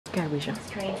Go ahead, Weijia.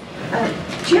 That's great.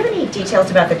 Do you have any details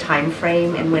about the time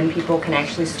frame and when people can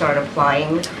actually start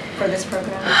applying for this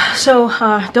program? So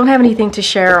don't have anything to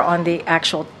share on the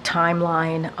actual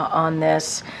timeline on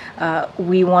this.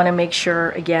 We want to make sure,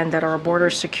 again, that our border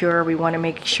is secure. We want to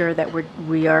make sure that we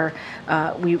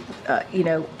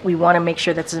want to make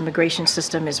sure that the immigration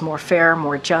system is more fair,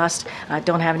 more just.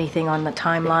 Don't have anything on the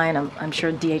timeline. I'm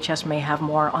sure DHS may have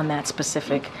more on that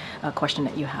specific question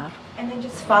that you have. And then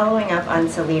just following up on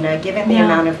Selena, given the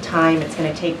amount of time it's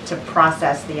going to take to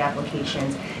process the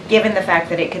applications, given the fact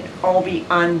that it could all be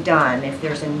undone if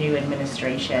there's a new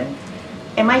administration,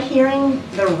 am I hearing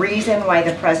the reason why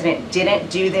the president didn't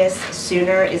do this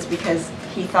sooner is because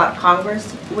he thought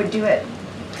Congress would do it?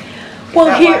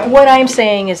 Well, here, what I'm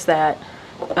saying is that,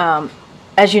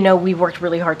 as you know, we worked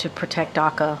really hard to protect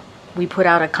DACA. We put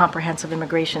out a comprehensive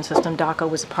immigration system. DACA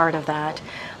was part of that.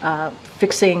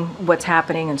 Fixing what's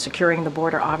happening and securing the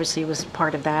border obviously was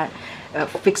part of that.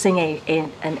 Fixing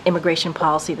an immigration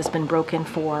policy that's been broken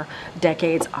for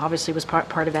decades obviously was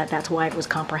part of that. That's why it was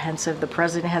comprehensive. The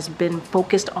president has been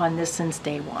focused on this since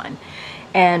day one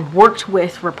and worked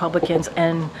with Republicans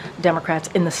and Democrats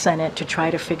in the Senate to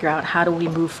try to figure out how do we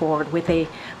move forward with a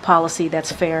policy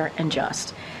that's fair and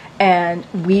just. And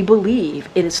we believe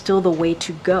it is still the way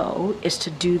to go is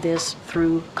to do this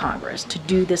through Congress, to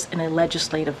do this in a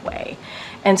legislative way.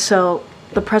 And so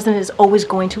the president is always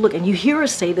going to look, and you hear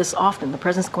us say this often, the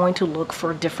president's going to look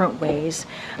for different ways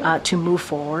to move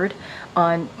forward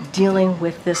on dealing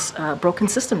with this broken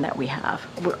system that we have.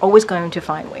 We're always going to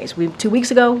find ways. 2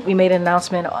 weeks ago, we made an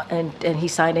announcement and he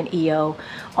signed an EO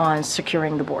on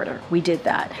securing the border. We did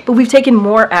that. But we've taken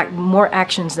more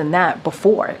actions than that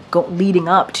before, leading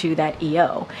up to that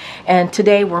EO. And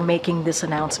today we're making this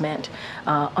announcement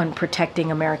on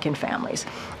protecting American families.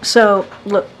 So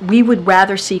look, we would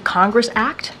rather see Congress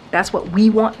act. That's what we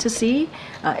want to see,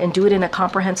 and do it in a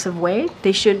comprehensive way.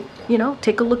 They should,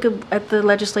 take a look at the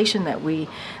legislation that we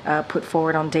put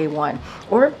forward on day one,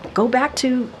 or go back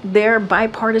to their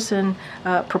bipartisan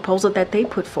proposal that they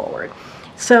put forward.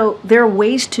 So there are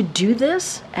ways to do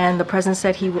this, and the president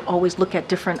said he will always look at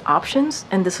different options,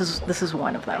 and this is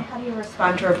one of them. How do you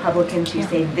respond to Republicans who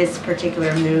say this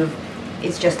particular move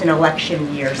is just an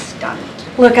election year stunt?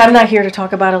 Look, I'm not here to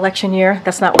talk about election year.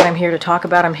 That's not what I'm here to talk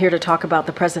about. I'm here to talk about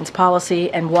the president's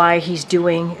policy and why he's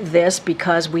doing this,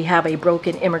 because we have a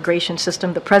broken immigration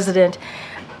system. The president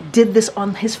did this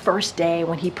on his first day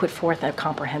when he put forth a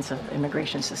comprehensive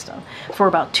immigration system. For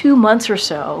about 2 months or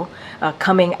so,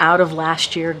 coming out of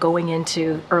last year, going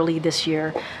into early this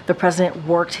year, the president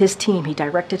worked his team, he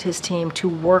directed his team to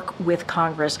work with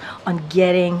Congress on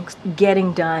getting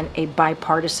done a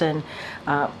bipartisan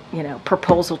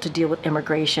proposal to deal with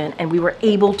immigration, and we were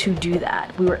able to do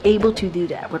that. We were able to do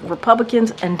that with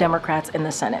Republicans and Democrats in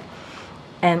the Senate,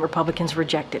 and Republicans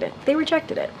rejected it. They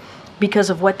rejected it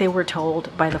because of what they were told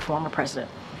by the former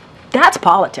president. That's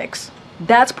politics.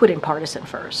 That's putting partisan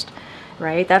first,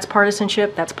 right? That's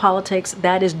partisanship, that's politics,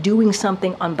 that is doing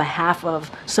something on behalf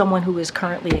of someone who is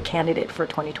currently a candidate for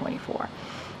 2024.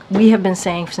 We have been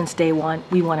saying since day one,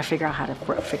 we want to figure out how to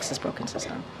fix this broken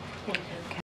system.